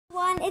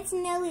it's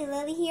Nilly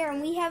Lily here,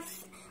 and we have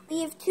 2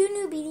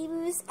 new Beanie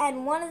Boos,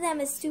 and one of them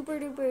is super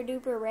duper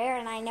duper rare,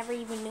 and I never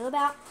even knew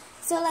about.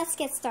 So let's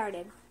get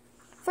started.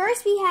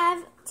 First, we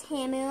have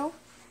Tamu.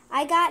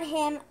 I got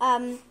him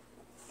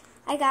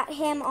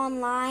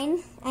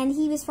online, and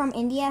he was from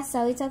India,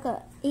 so it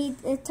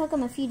took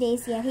him a few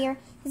days to get here.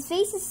 His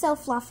face is so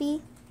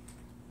fluffy.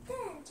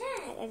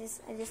 I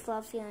just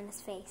love feeling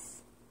his face.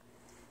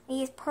 And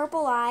he has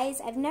purple eyes.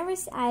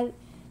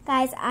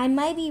 Guys, I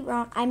might be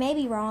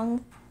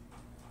wrong.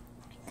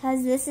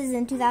 Because this is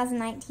in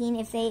 2019.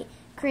 If they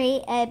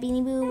create a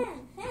Beanie Boo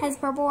has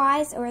purple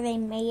eyes, or they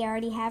may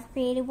already have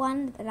created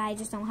one, but I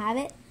just don't have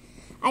it.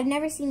 I've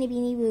never seen a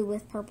Beanie Boo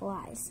with purple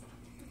eyes.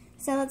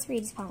 So let's read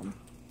his poem.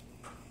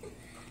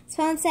 His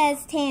poem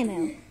says,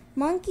 Tamu,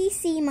 monkey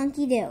see,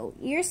 monkey do.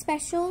 You're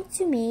special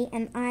to me,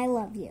 and I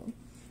love you.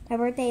 My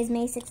birthday is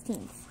May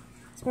 16th.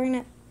 So we're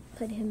going to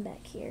put him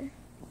back here.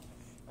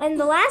 And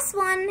the last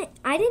one,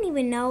 I didn't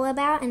even know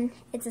about, and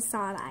it's a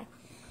side eye.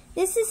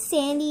 This is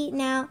Sandy.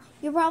 Now,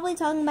 you're probably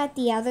talking about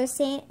the other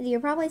Sandy. You're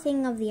probably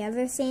thinking of the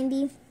other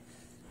Sandy.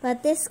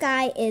 But this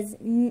guy is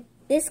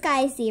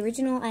the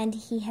original, and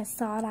he has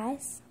side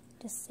eyes.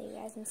 Just so you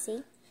guys can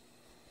see.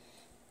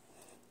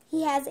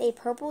 He has a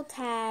purple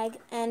tag,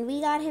 and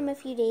we got him a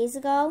few days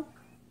ago.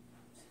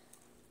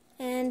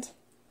 And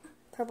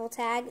purple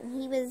tag, and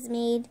he was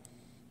made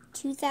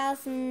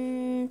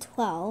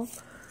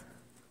 2012.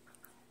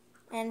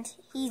 And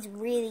he's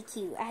really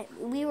cute.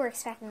 We were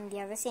expecting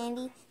the other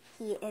Sandy.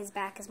 His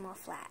back is more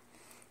flat.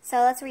 So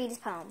let's read his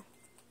poem.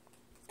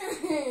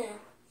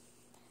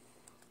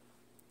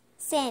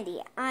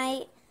 Sandy,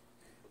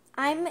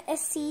 I'm a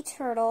sea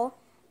turtle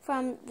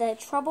from the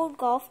troubled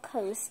Gulf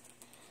Coast.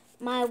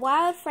 My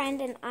wild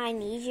friend and I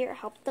need your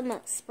help the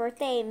most.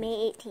 Birthday,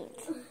 May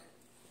 18th.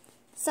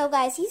 So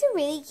guys, he's a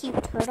really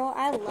cute turtle.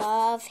 I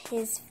love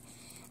his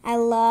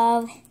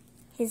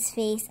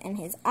face and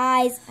his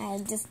eyes. I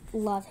just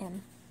love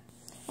him.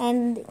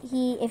 And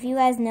if you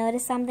guys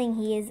notice something,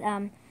 he is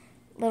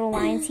little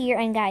lines here.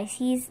 And guys,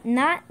 he's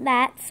not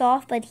that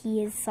soft, but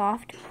he is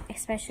soft,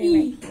 especially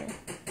right here.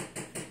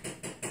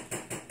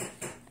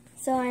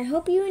 So I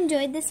hope you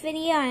enjoyed this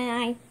video, and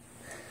I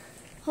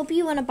hope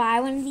you want to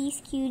buy one of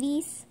these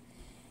cuties.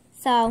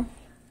 So,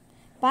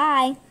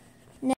 bye.